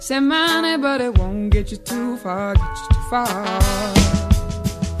Send money, but it won't get you too far, get you too far.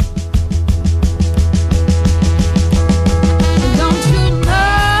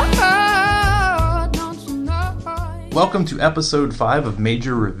 Welcome to episode 5 of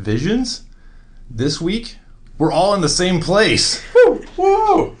Major Revisions. This week, we're all in the same place. Woo!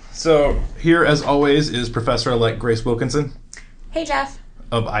 Woo! So, here as always is Professor-elect Grace Wilkinson. Hey, Jeff.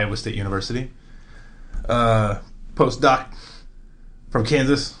 Of Iowa State University. Postdoc from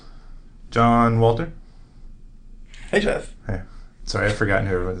Kansas, John Walter. Hey, Jeff. Hey. Sorry, I've forgotten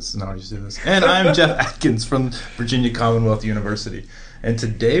who everyone is. No, I just do this. And I'm Jeff Atkins from Virginia Commonwealth University. And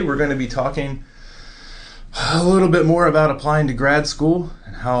today we're going to be talking a little bit more about applying to grad school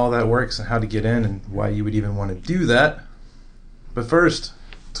and how all that works and how to get in and why you would even want to do that. But first,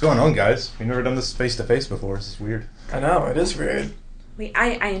 what's going on, guys? We've never done this face-to-face before. This is weird. I know, it is weird.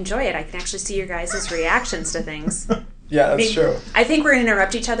 I enjoy it. I can actually see your guys' reactions to things. Yeah, that's true. I think we're going to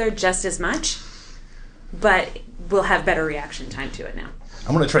interrupt each other just as much, but we'll have better reaction time to it now.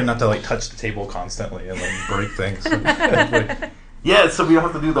 I'm going to try not to touch the table constantly and break things. Yeah, so we don't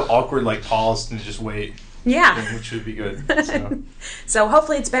have to do the awkward pause and just wait. Yeah. Which would be good. So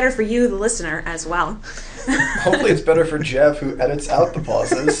hopefully it's better for you, the listener, as well. Hopefully it's better for Jeff, who edits out the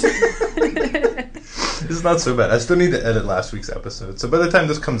pauses. This is not so bad. I still need to edit last week's episode. So by the time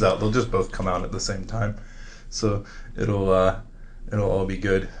this comes out, they'll just both come out at the same time. So it'll all be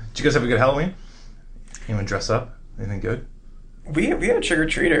good. Did you guys have a good Halloween? Anyone dress up? Anything good? We had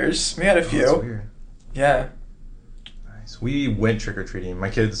trick-or-treaters. We had a few. That's weird. Yeah. Nice. We went trick-or-treating. My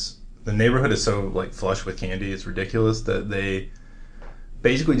kids, the neighborhood is so flush with candy, it's ridiculous that they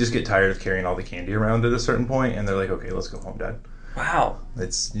basically just get tired of carrying all the candy around at a certain point, and they're like, okay, let's go home, Dad. Wow.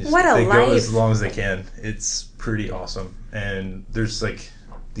 It's just, what a they life. go as long as they can. It's pretty awesome. And there's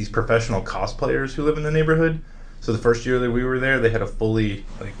these professional cosplayers who live in the neighborhood. So the first year that we were there, they had a fully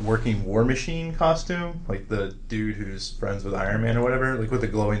working War Machine costume, the dude who's friends with Iron Man or whatever, with the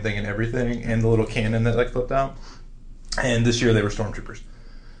glowing thing and everything, and the little cannon that flipped out. And this year they were stormtroopers.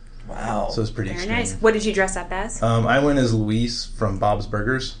 Wow. So it's pretty Very extreme. nice. What did you dress up as? I went as Luis from Bob's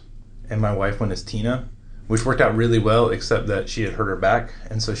Burgers, and my wife went as Tina, which worked out really well, except that she had hurt her back,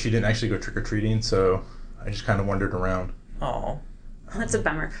 and so she didn't actually go trick-or-treating, so I just kind of wandered around. Oh. That's a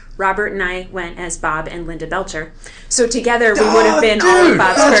bummer. Robert and I went as Bob and Linda Belcher. So together we would have been all of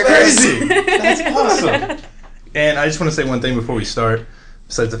Bob's Burgers. Crazy. That's awesome. And I just want to say one thing before we start,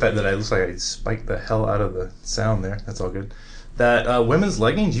 besides the fact that I look like I spiked the hell out of the sound there. That's all good. That women's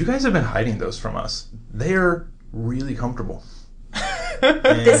leggings, you guys have been hiding those from us. They are really comfortable.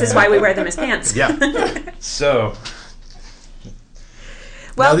 This is why we wear them as pants. Yeah. So,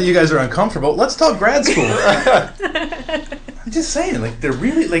 now that you guys are uncomfortable, let's talk grad school. I'm just saying, they're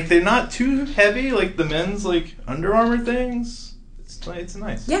really, they're not too heavy, the men's, Under Armour things. It's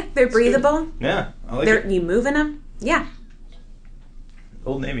nice. Yeah, they're breathable. Good. Yeah, I like it. You move in them. Yeah.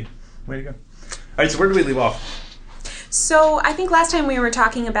 Old Navy. Way to go. All right, so where do we leave off? So I think last time we were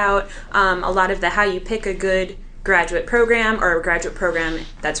talking about a lot of the how you pick a good graduate program, or a graduate program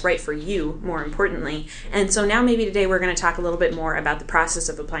that's right for you, more importantly. And so now maybe today we're going to talk a little bit more about the process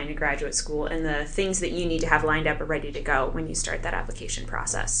of applying to graduate school and the things that you need to have lined up or ready to go when you start that application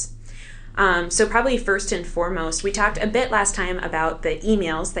process. So probably first and foremost, we talked a bit last time about the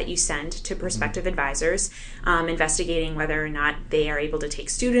emails that you send to prospective advisors, investigating whether or not they are able to take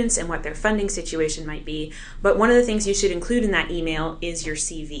students and what their funding situation might be. But one of the things you should include in that email is your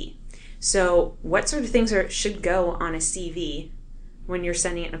CV. So what sort of things should go on a CV when you're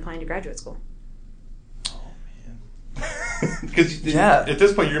sending it and applying to graduate school? Oh, man. Because at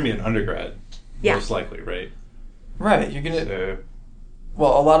this point, you're going to be an undergrad, most likely, right? Right. You're going to...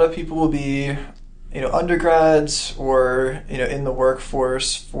 Well, a lot of people will be, undergrads or, in the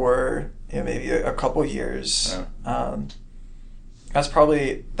workforce for, maybe a couple years. Yeah. That's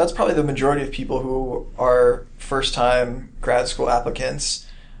probably the majority of people who are first-time grad school applicants.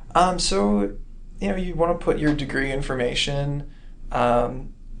 So, you want to put your degree information.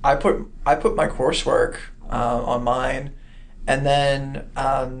 I put my coursework on mine, and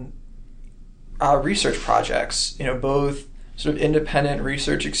then research projects. Both sort of independent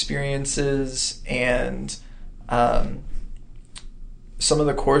research experiences and some of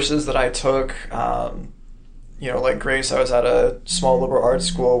the courses that I took. Like Grace, I was at a small liberal arts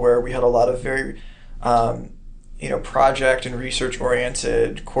school where we had a lot of very project and research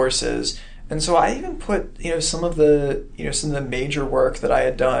oriented courses. And so I even put, some of the major work that I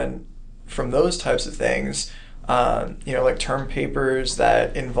had done from those types of things, like term papers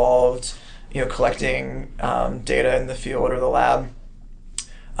that involved, collecting data in the field or the lab,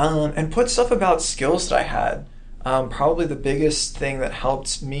 and put stuff about skills that I had Probably the biggest thing that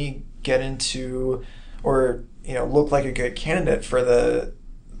helped me get into, or look like a good candidate for the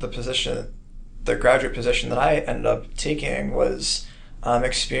position, the graduate position that I ended up taking, was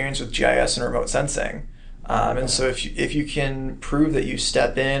experience with GIS and remote sensing. And so if you can prove that you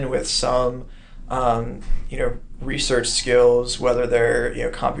step in with some research skills, whether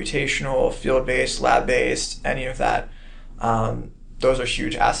they're computational, field-based, lab-based, any of that, those are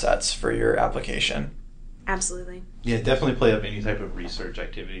huge assets for your application. Absolutely. Yeah, definitely play up any type of research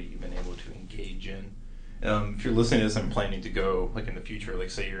activity you've been able to engage in. If you're listening to this and planning to go, like in the future, like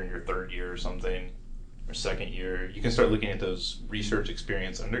say you're in your third year or something, or second year, you can start looking at those research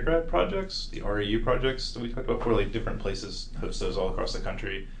experience undergrad projects, the REU projects that we talked about before. Like different places host those all across the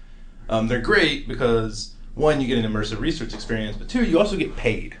country. They're great because, one, you get an immersive research experience, but two, you also get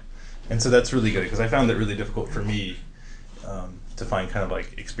paid. And so that's really good, because I found it really difficult for me to find kind of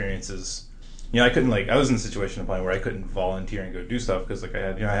like experiences. I couldn't, I was in a situation applying where I couldn't volunteer and go do stuff because I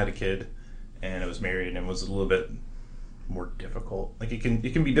had a kid and I was married, and it was a little bit more difficult. Like it can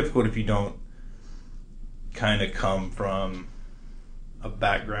be difficult if you don't kind of come from a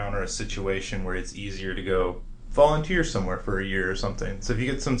background or a situation where it's easier to go volunteer somewhere for a year or something. So if you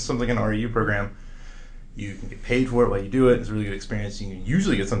get something in an REU program, you can get paid for it while you do it. It's a really good experience. You can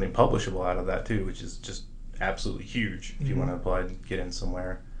usually get something publishable out of that too, which is just absolutely huge if you want to apply and get in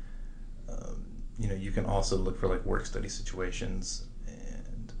somewhere. You can also look for work study situations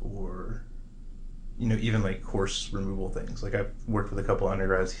or even course removal things. I've worked with a couple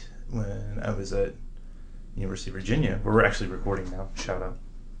undergrads when I was at University of Virginia, where we're actually recording now. Shout out.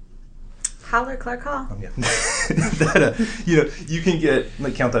 Holler, Clark Hall. Yeah. That, you can get,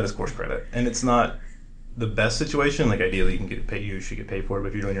 count that as course credit. And it's not the best situation. Ideally, you can get paid. You should get paid for it. But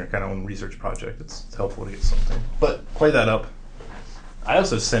if you're doing your kind of own research project, it's helpful to get something. But play that up. I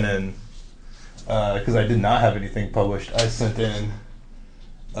also sent in, because I did not have anything published, I sent in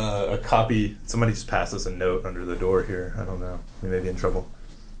a copy. Somebody just passed us a note under the door here. I don't know. We may be in trouble.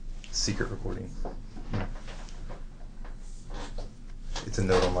 Secret recording. It's a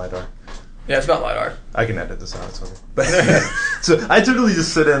note on LiDAR. Yeah, it's about LiDAR. I can edit this out. It's okay. But so I totally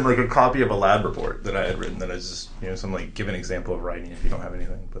just sent in a copy of a lab report that I had written. That I just some give an example of writing if you don't have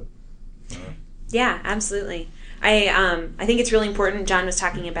anything. But yeah, absolutely. I think it's really important. John was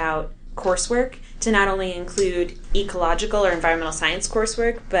talking about coursework to not only include ecological or environmental science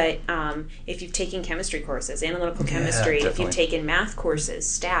coursework, but if you've taken chemistry courses, analytical chemistry, if you've taken math courses,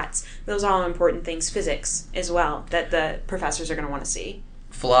 stats, those are all important things, physics as well, that the professors are going to want to see.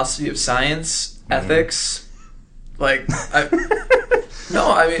 Philosophy of science, ethics,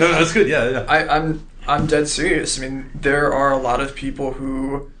 No, that's good. Yeah. I'm dead serious. I mean, there are a lot of people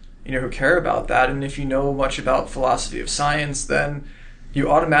who who care about that, and if you know much about philosophy of science, then you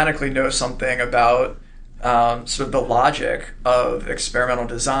automatically know something about sort of the logic of experimental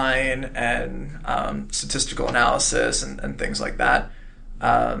design and statistical analysis and things like that.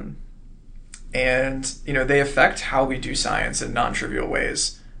 And they affect how we do science in non-trivial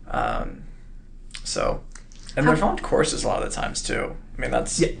ways. And they're found courses a lot of the times too. I mean,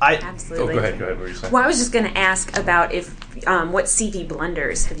 that's absolutely. Oh, go ahead. What were you saying? Well, I was just going to ask about if what CV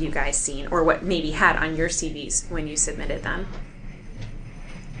blunders have you guys seen, or what maybe had on your CVs when you submitted them?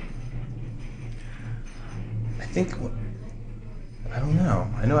 I don't know.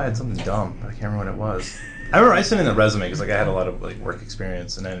 I know I had something dumb, but I can't remember what it was. I remember I sent in a resume because I had a lot of work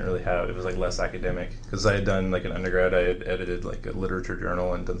experience, and I didn't really have it. Was less academic because I had done an undergrad. I had edited a literature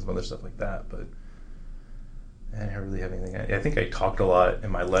journal and done some other stuff like that, but I didn't really have anything. I think I talked a lot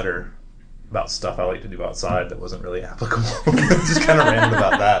in my letter about stuff I like to do outside that wasn't really applicable. Just kind of ranted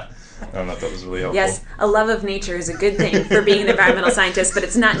about that. I don't know if that was really helpful. Yes, a love of nature is a good thing for being an environmental scientist, but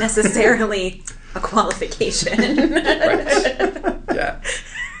it's not necessarily a qualification. Right. Yeah.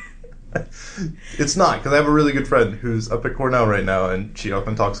 It's not, because I have a really good friend who's up at Cornell right now, and she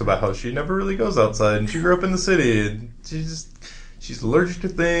often talks about how she never really goes outside, and she grew up in the city, and she's allergic to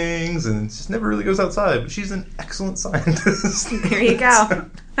things, and just never really goes outside, but she's an excellent scientist. There you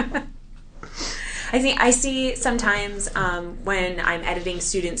go. I see sometimes when I'm editing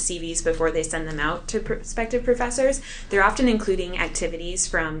students' CVs before they send them out to prospective professors, they're often including activities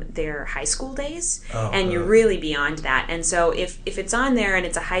from their high school days, and you're really beyond that. And so if it's on there and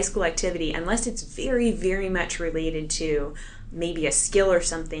it's a high school activity, unless it's very, very much related to maybe a skill or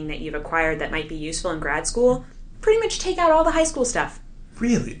something that you've acquired that might be useful in grad school, pretty much take out all the high school stuff.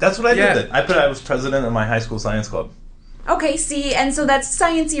 Really? That's what I did. I was president of my high school science club. Okay, see, and so that's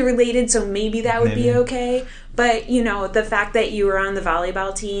sciencey related, so maybe that would be okay. But, the fact that you were on the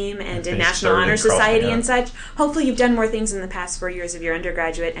volleyball team and did They National started Honor in CrossFit, Society yeah. and such, hopefully you've done more things in the past 4 years of your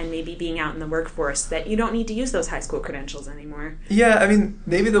undergraduate and maybe being out in the workforce that you don't need to use those high school credentials anymore. Yeah, I mean,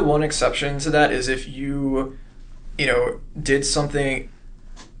 maybe the one exception to that is if you, did something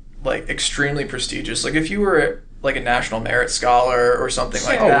like extremely prestigious. Like if you were like a National Merit Scholar or something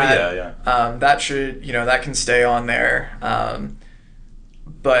like Oh, that. yeah. That should, that can stay on there.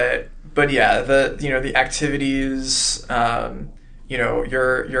 But yeah, the activities,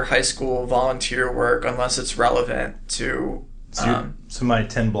 your high school volunteer work, unless it's relevant to. So my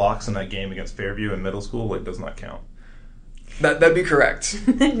 10 blocks in that game against Fairview in middle school does not count. That'd be correct.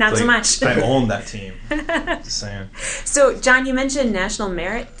 Not so much. I own that team. Just saying. So, John, you mentioned National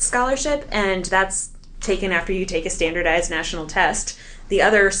Merit Scholarship, and that's taken after you take a standardized national test. The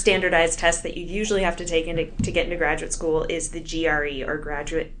other standardized test that you usually have to take to get into graduate school is the GRE, or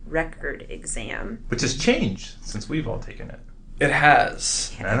Graduate Record Exam. Which has changed since we've all taken it. It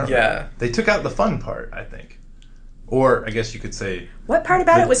has. I don't know. They took out the fun part, I think. Or, I guess you could say... What part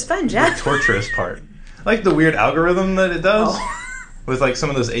about it was fun, Jeff? The torturous part. Like the weird algorithm that it does. With some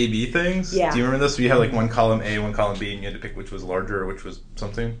of those A-B things. Yeah. Do you remember this? You had one column A, one column B, and you had to pick which was larger or which was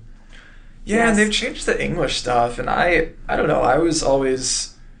something? Yeah, Yes. and they've changed the English stuff, and I don't know, I was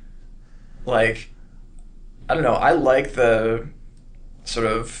always, I don't know, I like the sort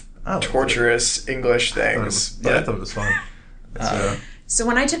of torturous English things. I thought it was fun. So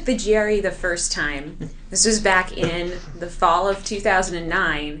when I took the GRE the first time, this was back in the fall of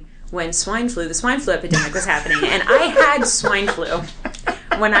 2009, when the swine flu epidemic was happening, and I had swine flu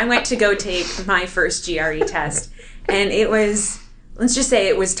when I went to go take my first GRE test, and it was, let's just say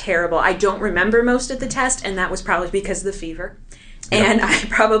it was terrible. I don't remember most of the test, and that was probably because of the fever, and I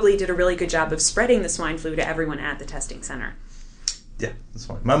probably did a really good job of spreading the swine flu to everyone at the testing center. Yeah, that's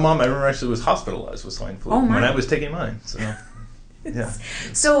fine. My mom, I remember, actually was hospitalized with swine flu when I was taking mine, so... Yeah.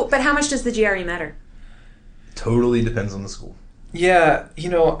 So, but how much does the GRE matter? Totally depends on the school. Yeah,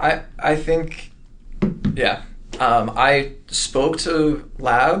 I think, I spoke to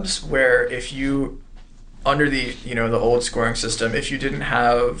labs where if you, under the, the old scoring system, if you didn't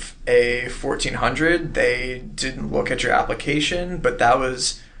have a 1400, they didn't look at your application, but that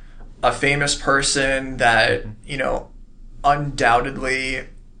was a famous person that, undoubtedly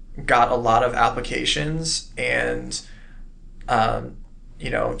got a lot of applications, and,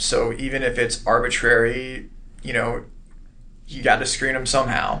 so even if it's arbitrary, you got to screen them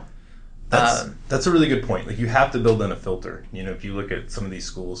somehow. That's a really good point. You have to build in a filter. If you look at some of these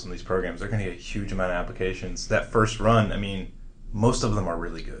schools and these programs, they're going to get a huge amount of applications. That first run, most of them are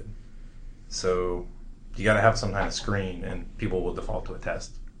really good. So you got to have some kind of screen, and people will default to a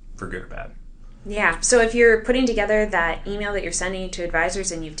test, for good or bad. Yeah. So if you're putting together that email that you're sending to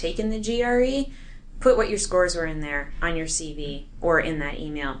advisors and you've taken the GRE, put what your scores were in there on your CV or in that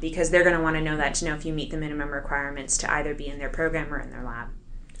email, because they're going to want to know that to know if you meet the minimum requirements to either be in their program or in their lab.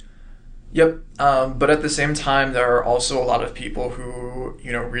 Yep. But at the same time, there are also a lot of people who,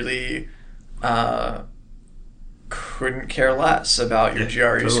 really couldn't care less about your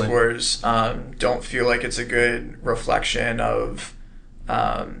GRE scores, don't feel like it's a good reflection of,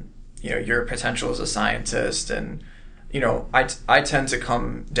 your potential as a scientist. And, I tend to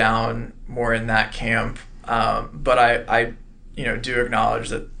come down more in that camp. But I do acknowledge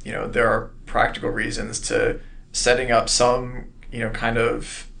that, there are practical reasons to setting up some, kind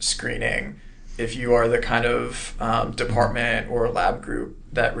of screening if you are the kind of department or lab group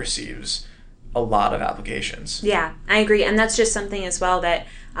that receives a lot of applications. Yeah, I agree. And that's just something as well that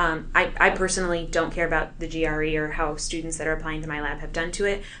I personally don't care about the GRE or how students that are applying to my lab have done to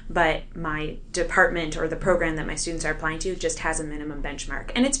it, but my department or the program that my students are applying to just has a minimum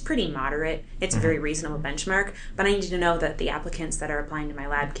benchmark. And it's pretty moderate. It's a very reasonable benchmark, but I need to know that the applicants that are applying to my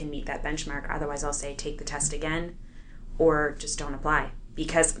lab can meet that benchmark. Otherwise, I'll say take the test again or just don't apply,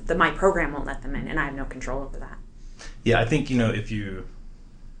 because my program won't let them in, and I have no control over that. Yeah, I think, if you...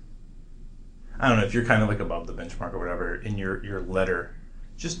 I don't know, if you're kind of above the benchmark or whatever in your letter,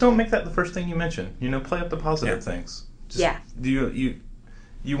 just don't make that the first thing you mention. Play up the positive things. You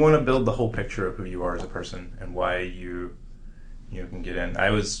want to build the whole picture of who you are as a person and why you can get in.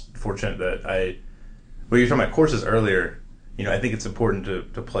 I was fortunate that you were talking about courses earlier. I think it's important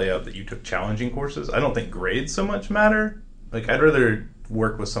to play up that you took challenging courses. I don't think grades so much matter. I'd rather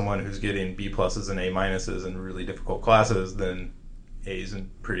work with someone who's getting B pluses and A minuses in really difficult classes than A's and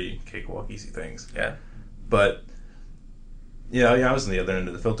pretty cakewalk easy things. Yeah. But I was on the other end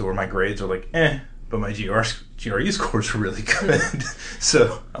of the filter where my grades are but my GRE scores were really good.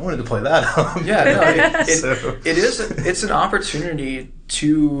 So I wanted to play that up. Yeah, no, it's an opportunity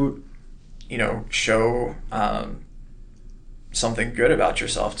to, show something good about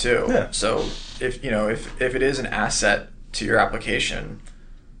yourself too. Yeah. So if it is an asset to your application,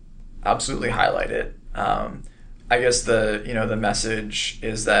 absolutely highlight it. I guess the message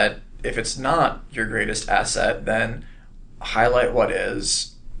is that if it's not your greatest asset, then highlight what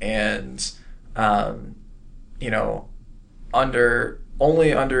is, and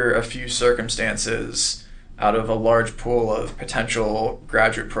under a few circumstances out of a large pool of potential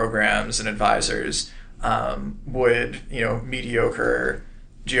graduate programs and advisors, would mediocre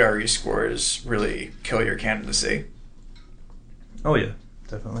GRE scores really kill your candidacy? Oh yeah,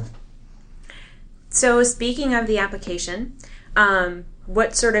 definitely. So speaking of the application,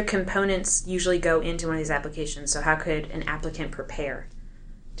 what sort of components usually go into one of these applications? So how could an applicant prepare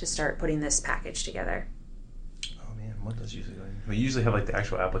to start putting this package together? Oh man, what does usually go in? We usually have like the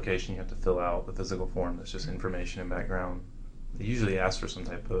actual application you have to fill out, the physical form that's just information and background. They usually ask for some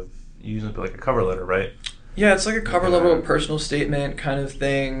type of, you usually put like a cover letter, right? Yeah, it's like a cover letter, personal statement kind of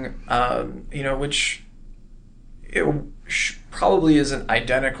thing, which it probably isn't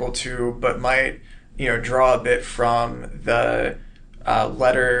identical to, but might draw a bit from the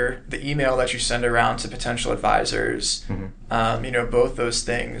the email that you send around to potential advisors. Mm-hmm. Both those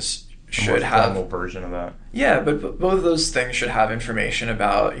things should have a formal version of that. Yeah, but both of those things should have information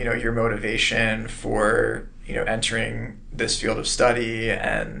about your motivation for entering this field of study,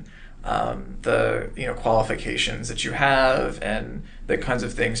 and the qualifications that you have, and the kinds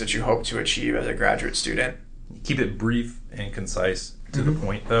of things that you hope to achieve as a graduate student. Keep it brief and concise to the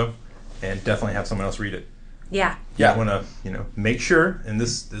point, though, and definitely have someone else read it. Yeah. You want to, make sure, and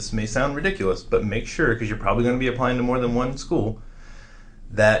this may sound ridiculous, but make sure, because you're probably going to be applying to more than one school,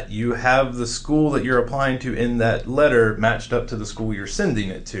 that you have the school that you're applying to in that letter matched up to the school you're sending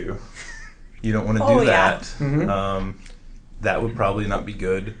it to. You don't want to do that. Yeah. Mm-hmm. That would probably not be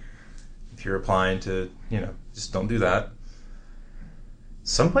good if you're applying to, just don't do that.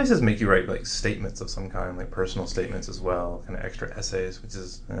 Some places make you write like statements of some kind, like personal statements as well, kind of extra essays, which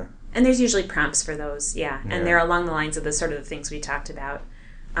is... And there's usually prompts for those, yeah. And they're along the lines of the sort of the things we talked about.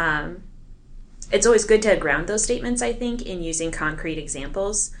 It's always good to ground those statements, I think, in using concrete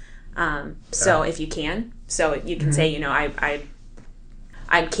examples. So if you can. So you can say,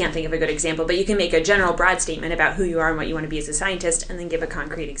 I can't think of a good example, but you can make a general broad statement about who you are and what you want to be as a scientist, and then give a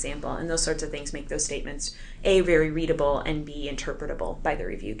concrete example. And those sorts of things make those statements, A, very readable, and B, interpretable by the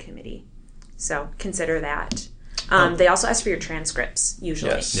review committee. So consider that. They also ask for your transcripts,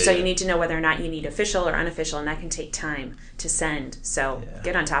 usually. Yes. So you need to know whether or not you need official or unofficial, and that can take time to send. So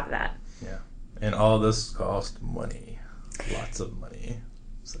get on top of that. Yeah. And all this costs money. Lots of money.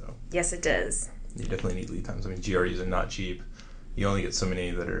 So Yes, it does. you definitely need lead times. I mean, GREs are not cheap. You only get so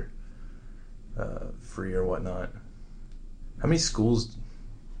many that are free or whatnot. How many schools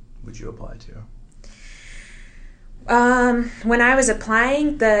would you apply to? When I was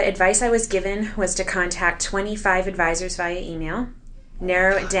applying, the advice I was given was to contact 25 advisors via email,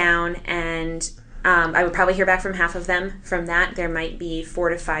 narrow it down, and I would probably hear back from half of them. From that, there might be 4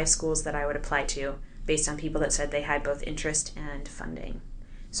 to 5 schools that I would apply to based on people that said they had both interest and funding.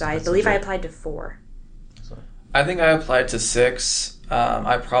 So I believe I applied to 4. I think I applied to 6.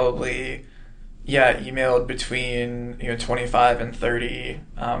 I probably, emailed between 25 and 30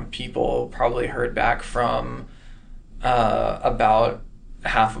 people. Probably heard back from about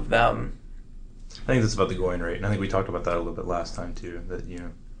half of them. I think that's about the going rate, and I think we talked about that a little bit last time too. That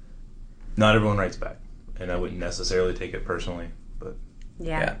not everyone writes back, and I wouldn't necessarily take it personally, but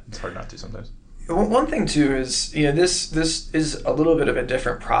it's hard not to sometimes. One thing too is this is a little bit of a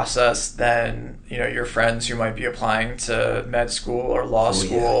different process than your friends who might be applying to med school or law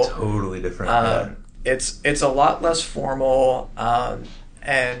school. Yeah, totally different. It's a lot less formal,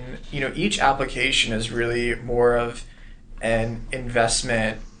 and each application is really more of an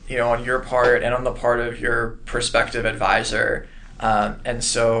investment on your part and on the part of your prospective advisor, and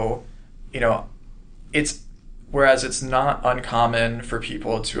so whereas it's not uncommon for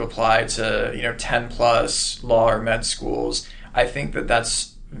people to apply to 10 plus law or med schools, I think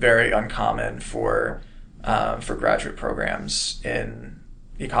that's very uncommon for graduate programs in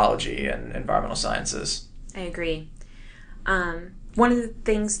ecology and environmental sciences. I agree. One of the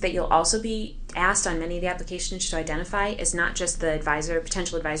things that you'll also be asked on many of the applications to identify is not just the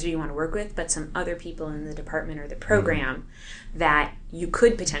potential advisor you want to work with, but some other people in the department or the program that you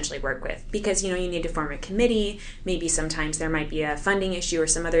could potentially work with. Because, you need to form a committee. Maybe sometimes there might be a funding issue or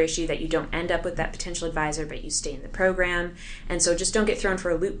some other issue that you don't end up with that potential advisor, but you stay in the program. And so just don't get thrown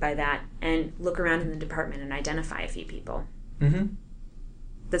for a loop by that, and look around in the department and identify a few people. Mm-hmm.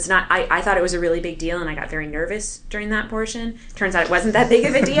 that's not, I thought it was a really big deal, and I got very nervous during that portion. Turns out it wasn't that big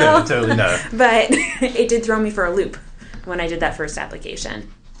of a deal. No, totally not. But it did throw me for a loop when I did that first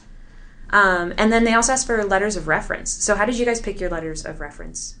application. And then they also asked for letters of reference. So how did you guys pick your letters of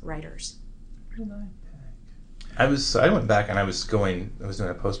reference writers? I went back and I was doing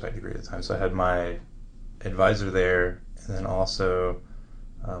a post-bac degree at the time, so I had my advisor there, and then also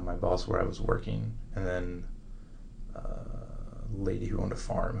my boss where I was working, and then lady who owned a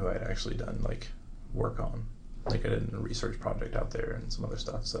farm who I had actually done like work on, like I did a research project out there and some other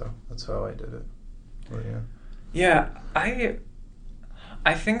stuff. So that's how I did it. Well, Yeah,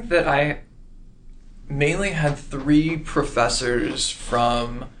 I think that I mainly had 3 professors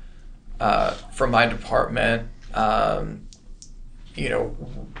from my department.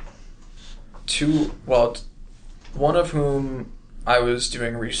 One of whom I was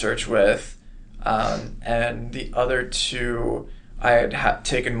doing research with, and the other 2 I had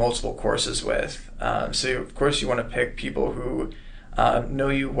taken multiple courses with. So of course you want to pick people who know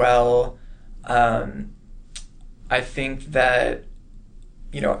you well. I think that,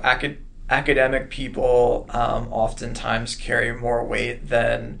 academic people oftentimes carry more weight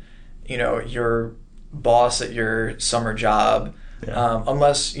than, your boss at your summer job. Yeah.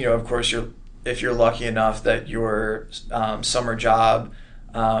 Unless, of course, if you're lucky enough that your summer job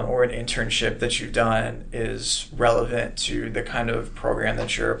or an internship that you've done is relevant to the kind of program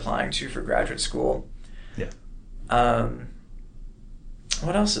that you're applying to for graduate school. Yeah.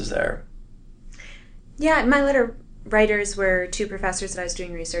 What else is there? Yeah, my letter writers were 2 professors that I was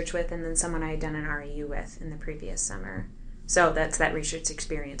doing research with, and then someone I had done an REU with in the previous summer. So that's that research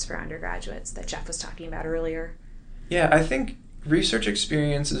experience for undergraduates that Jeff was talking about earlier. Yeah, I think research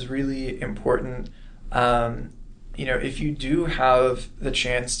experience is really important. If you do have the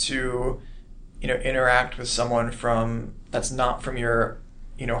chance to, interact with someone that's not from your,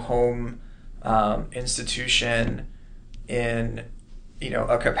 home institution in,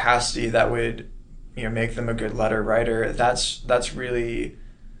 a capacity that would, make them a good letter writer, that's really,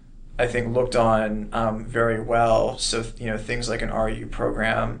 I think, looked on very well. So, things like an RU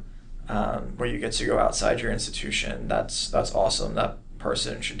program where you get to go outside your institution, that's awesome. That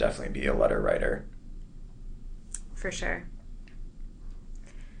person should definitely be a letter writer. For sure.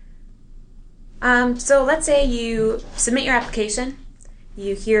 So let's say you submit your application,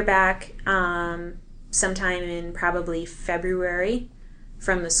 you hear back sometime in probably February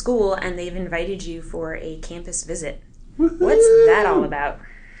from the school, and they've invited you for a campus visit. Woo-hoo! What's that all about?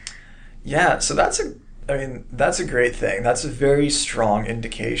 Yeah, so that's a great thing. That's a very strong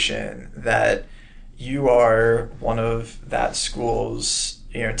indication that you are one of that school's,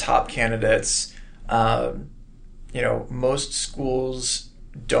 top candidates. Most schools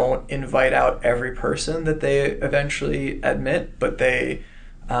don't invite out every person that they eventually admit, but they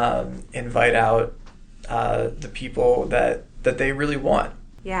invite out the people that they really want.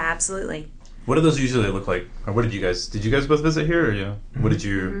 Yeah, absolutely. What do those usually look like? Or what did you guys both visit here, or what did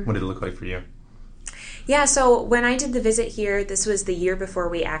it look like for you? Yeah, so when I did the visit here, this was the year before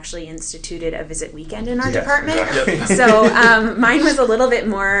we actually instituted a visit weekend in our department. Yep. So mine was a little bit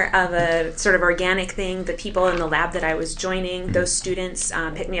more of a sort of organic thing. The people in the lab that I was joining, those students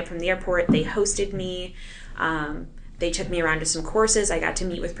picked me up from the airport. They hosted me. They took me around to some courses. I got to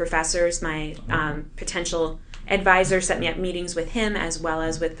meet with professors. My potential advisor set me up meetings with him as well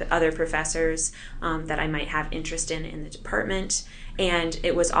as with other professors that I might have interest in the department. And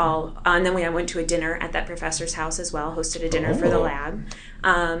it was all, and then I went to a dinner at that professor's house as well, hosted a dinner for the lab.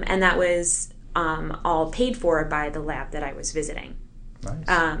 And that was all paid for by the lab that I was visiting.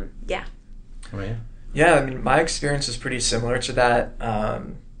 Nice. Yeah. Oh, yeah. Yeah, my experience is pretty similar to that. I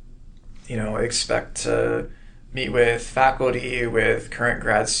expect to meet with faculty, with current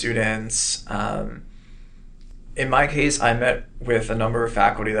grad students. In my case, I met with a number of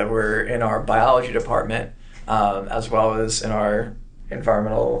faculty that were in our biology department, as well as in our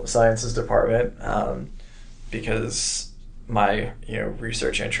environmental sciences department, because my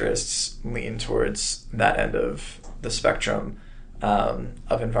research interests lean towards that end of the spectrum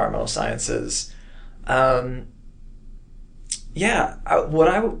of environmental sciences. One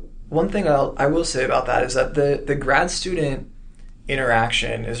thing I will say about that is that the grad student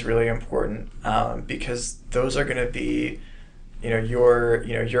interaction is really important, because those are going to be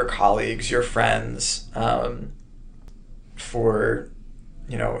your colleagues, your friends, for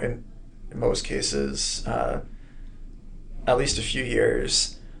in most cases at least a few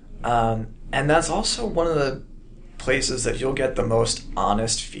years, and that's also one of the places that you'll get the most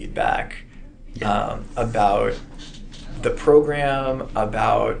honest feedback about the program,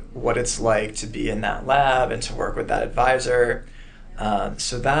 about what it's like to be in that lab and to work with that advisor.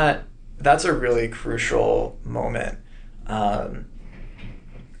 So that's a really crucial moment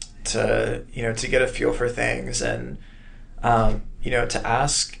to get a feel for things, and to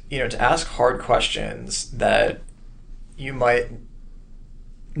ask hard questions that you might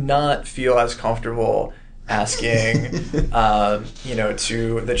not feel as comfortable asking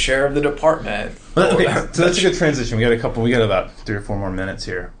to the chair of the department. Okay, so that's a good transition. We got about 3 or 4 more minutes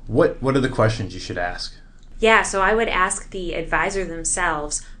here. What are the questions you should ask? Yeah, so I would ask the advisor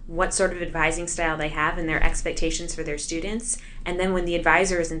themselves what sort of advising style they have and their expectations for their students. And then when the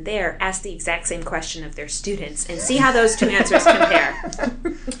advisor isn't there, ask the exact same question of their students and see how those 2 answers compare.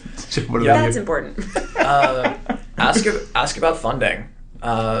 That's important. Ask about funding.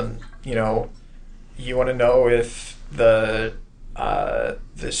 You want to know if the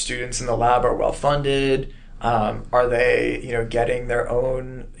students in the lab are well funded. Are they getting their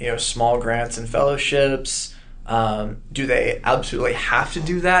own small grants and fellowships? Do they absolutely have to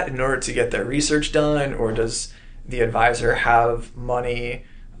do that in order to get their research done, or does the advisor have money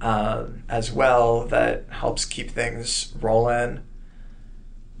as well that helps keep things rolling?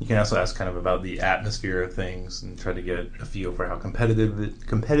 You can also ask kind of about the atmosphere of things and try to get a feel for how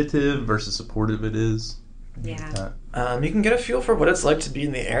competitive versus supportive it is. Yeah. You can get a feel for what it's like to be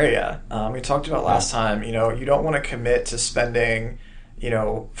in the area. We talked about last time, you don't want to commit to spending,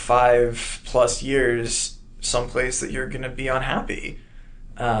 5+ years someplace that you're going to be unhappy.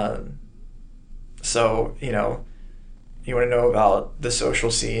 So, you want to know about the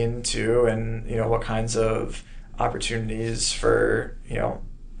social scene too, and, what kinds of opportunities for,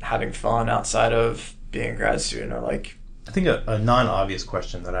 having fun outside of being a grad student are like. I think a non-obvious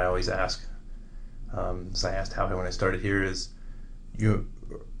question that I always ask, as I asked Howie when I started here, is, do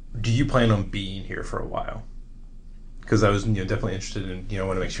you plan on being here for a while? Because I was definitely interested in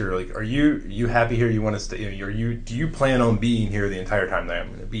want to make sure, like, are you happy here? You want to stay? Do you plan on being here the entire time that I'm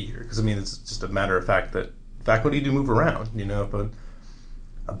going to be here? Because it's just a matter of fact that faculty do move around. If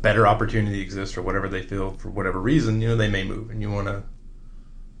a better opportunity exists or whatever they feel for whatever reason, they may move, and you want to.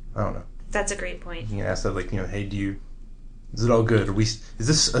 I don't know. That's a great point. You can ask that, like, hey, is it all good? Is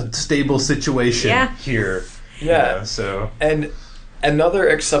this a stable situation here? Yeah. So. And another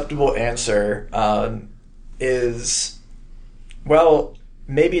acceptable answer is, well,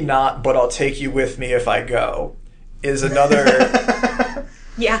 maybe not, but I'll take you with me if I go, is another.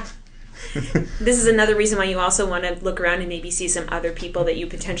 Yeah. This is another reason why you also want to look around and maybe see some other people that you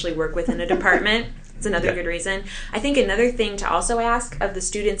potentially work with in a department. It's another good reason. I think another thing to also ask of the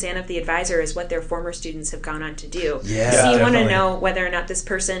students and of the advisor is what their former students have gone on to do. Yeah, so you definitely want to know whether or not this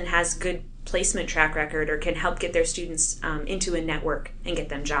person has good placement track record or can help get their students into a network and get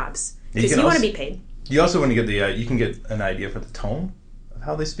them jobs. Because you want to be paid. You also want to get you can get an idea for the tone of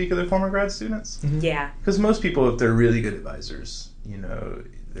how they speak of their former grad students. Mm-hmm. Yeah. Because most people, if they're really good advisors,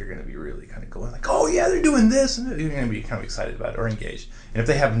 they're going to be really kind of going like, oh yeah, they're doing this, and they're going to be kind of excited about it or engaged. And if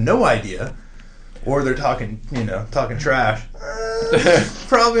they have no idea, or they're talking trash,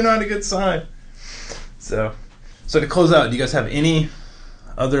 probably not a good sign. So to close out, do you guys have any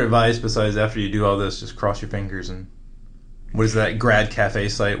other advice besides after you do all this, just cross your fingers? And what is that grad cafe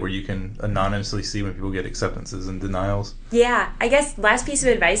site where you can anonymously see when people get acceptances and denials? Yeah, I guess last piece of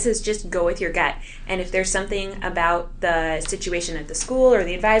advice is just go with your gut. And if there's something about the situation at the school or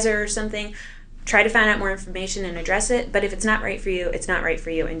the advisor or something, try to find out more information and address it. But if it's not right for you, it's not right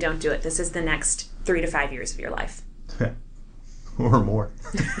for you, and don't do it. This is the next 3 to 5 years of your life. Or more.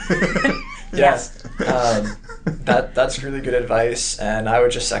 Yes. That's really good advice, and I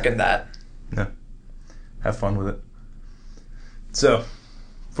would just second that. Yeah. Have fun with it. So,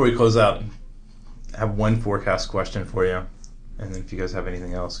 before we close out, I have one forecast question for you, and then if you guys have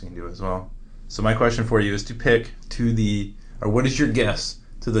anything else, you can do it as well. So my question for you is to pick what is your guess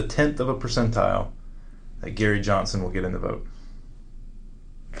to the 10th of a percentile that Gary Johnson will get in the vote?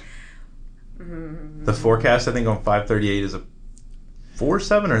 Mm-hmm. The forecast, I think, on 538 is a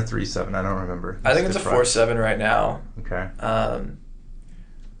 4.7 or 3.7. I don't remember. I think it's a 4.7 right now. Okay.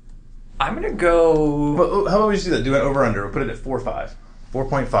 I'm going to go. Well, how about we just do that? Do an over-under. We'll put it at 4.5.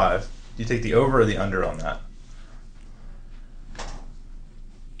 4.5. Do you take the over or the under on that?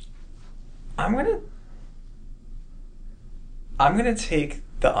 I'm going to take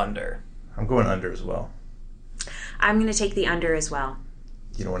the under. I'm going under as well. I'm going to take the under as well.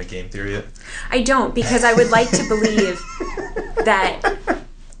 You don't want to game theory it? I don't, because I would like to believe that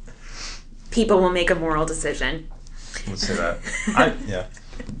people will make a moral decision. Let's say that. Yeah.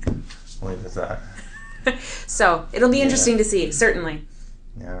 I'll leave it at that. So, it'll be interesting to see, certainly.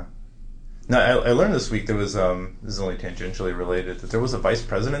 Yeah. Now, I learned this week there was, this is only tangentially related, that there was a vice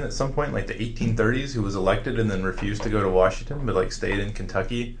president at some point, in like the 1830s, who was elected and then refused to go to Washington, but like stayed in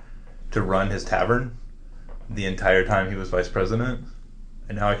Kentucky to run his tavern the entire time he was vice president.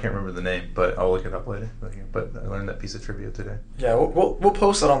 And now I can't remember the name, but I'll look it up later. But I learned that piece of trivia today. Yeah, we'll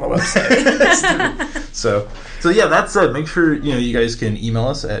post it on the website. So yeah, that's it. Make sure you guys can email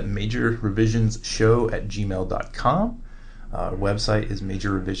us at majorrevisionsshow@gmail.com. Our website is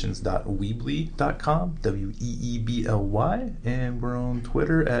majorrevisions.weebly.com, WEEBLY, and we're on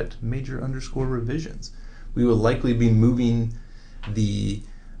Twitter at major_revisions. We will likely be moving the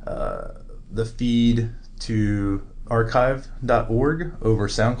feed to archive.org over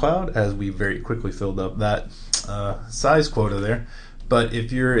SoundCloud, as we very quickly filled up that size quota there. But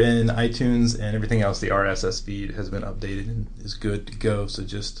if you're in iTunes and everything else, the RSS feed has been updated and is good to go. So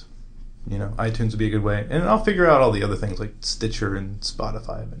just, iTunes would be a good way. And I'll figure out all the other things like Stitcher and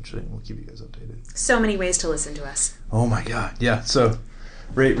Spotify eventually, and we'll keep you guys updated. So many ways to listen to us. Oh my God. Yeah. So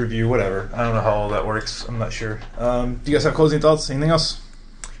rate, review, whatever. I don't know how all that works. I'm not sure. Do you guys have closing thoughts? Anything else?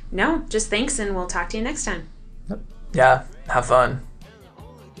 No, just thanks, and we'll talk to you next time. Yeah, have fun.